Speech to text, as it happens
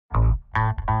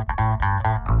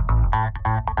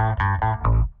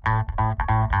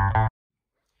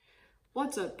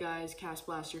What's up guys, Cast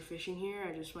Blaster Fishing here.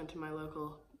 I just went to my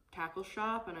local tackle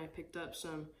shop and I picked up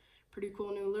some pretty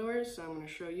cool new lures, so I'm going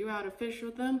to show you how to fish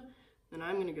with them, then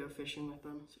I'm going to go fishing with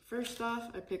them. So first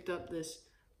off, I picked up this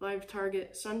live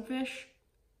target sunfish.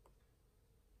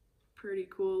 Pretty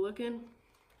cool looking.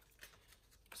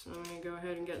 So I'm going to go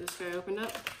ahead and get this guy opened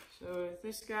up. So with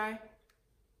this guy,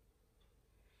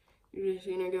 you're just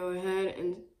going to go ahead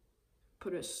and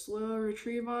put a slow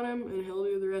retrieve on him and he'll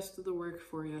do the rest of the work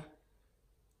for you.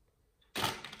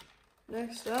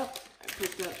 Next up, I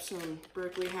picked up some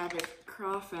Berkeley Havoc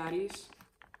crawfatties.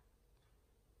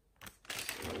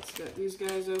 So let's get these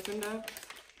guys opened up.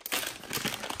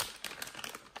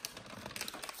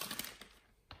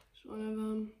 It's one of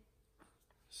them.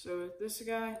 So with this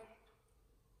guy,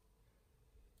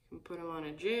 you can put him on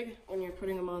a jig. When you're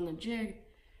putting him on the jig,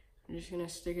 you're just gonna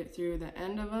stick it through the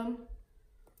end of them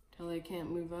until they can't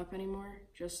move up anymore,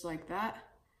 just like that.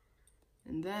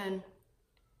 And then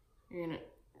you're gonna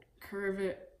curve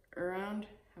it around,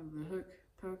 have the hook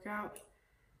poke out,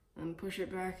 and push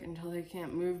it back until they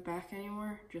can't move back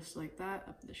anymore, just like that,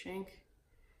 up the shank.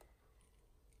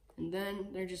 And then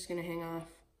they're just gonna hang off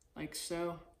like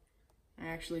so. I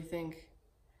actually think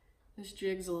this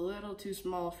jig's a little too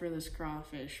small for this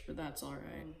crawfish, but that's all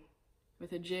right.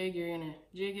 With a jig, you're gonna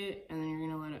jig it and then you're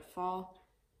gonna let it fall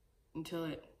until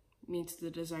it meets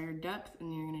the desired depth,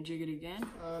 and you're gonna jig it again.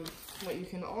 What you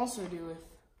can also do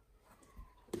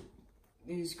with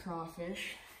these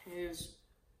crawfish is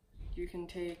you can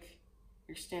take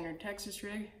your standard Texas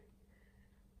rig,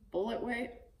 bullet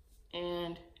weight,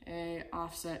 and a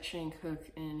offset shank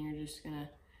hook, and you're just gonna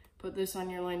put this on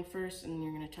your line first and then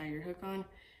you're gonna tie your hook on.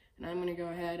 And I'm gonna go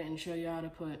ahead and show you how to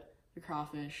put the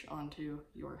crawfish onto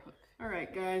your hook. All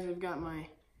right guys, I've got my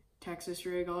Texas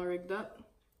rig all rigged up.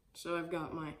 So I've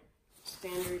got my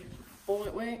standard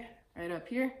bullet weight right up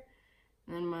here,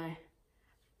 and then my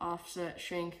offset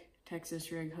shank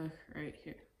Texas rig hook right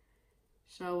here.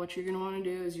 So what you're gonna wanna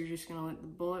do is you're just gonna let the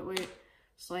bullet weight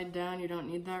slide down. You don't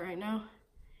need that right now.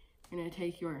 You're gonna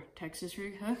take your Texas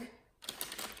rig hook.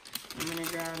 I'm gonna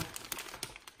grab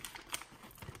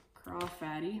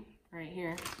crawfatty right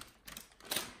here.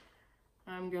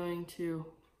 I'm going to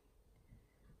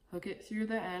hook it through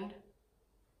the end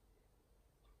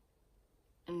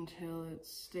until it's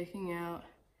sticking out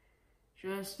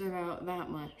just about that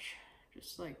much,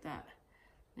 just like that.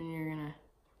 Then you're gonna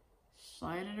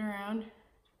slide it around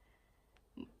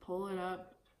and pull it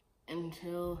up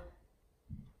until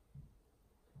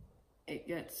it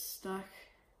gets stuck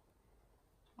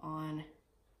on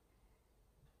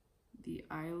the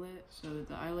eyelet, so that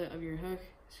the eyelet of your hook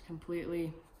is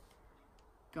completely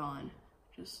gone,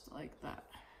 just like that.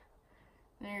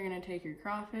 Then you're gonna take your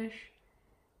crawfish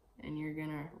and you're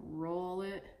gonna roll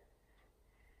it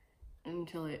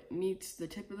until it meets the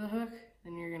tip of the hook.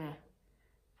 Then you're gonna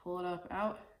pull it up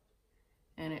out,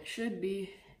 and it should be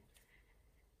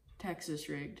Texas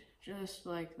rigged, just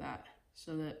like that,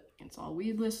 so that it's all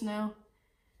weedless now.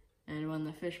 And when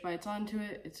the fish bites onto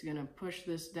it, it's gonna push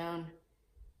this down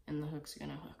and the hook's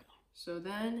gonna hook. So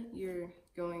then you're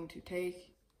going to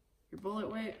take your bullet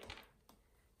weight,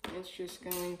 and it's just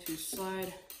going to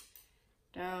slide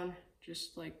down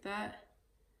just like that.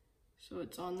 So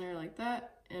it's on there like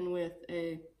that. And with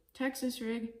a Texas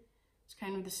rig, it's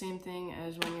kind of the same thing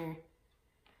as when you're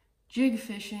jig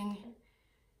fishing.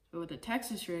 But with a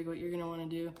Texas rig, what you're gonna wanna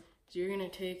do is you're gonna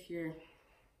take your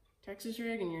Texas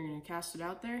rig and you're gonna cast it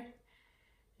out there,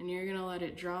 and you're gonna let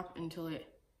it drop until it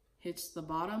hits the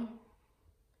bottom.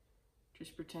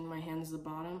 Just pretend my hand's the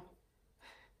bottom.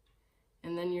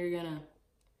 And then you're gonna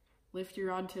lift your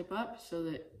rod tip up so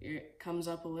that it comes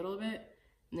up a little bit,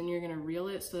 and then you're gonna reel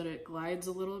it so that it glides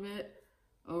a little bit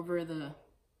over the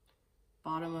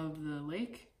bottom of the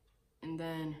lake, and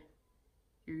then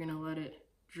you're gonna let it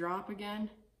drop again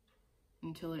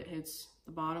until it hits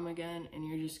the bottom again, and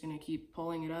you're just gonna keep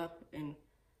pulling it up and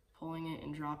pulling it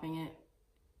and dropping it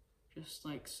just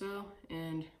like so.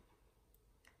 And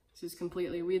this is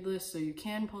completely weedless, so you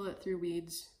can pull it through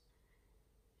weeds,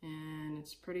 and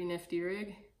it's a pretty nifty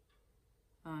rig.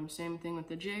 Same thing with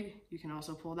the jig, you can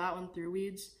also pull that one through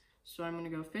weeds. So I'm gonna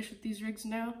go fish with these rigs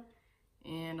now,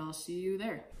 and I'll see you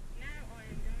there.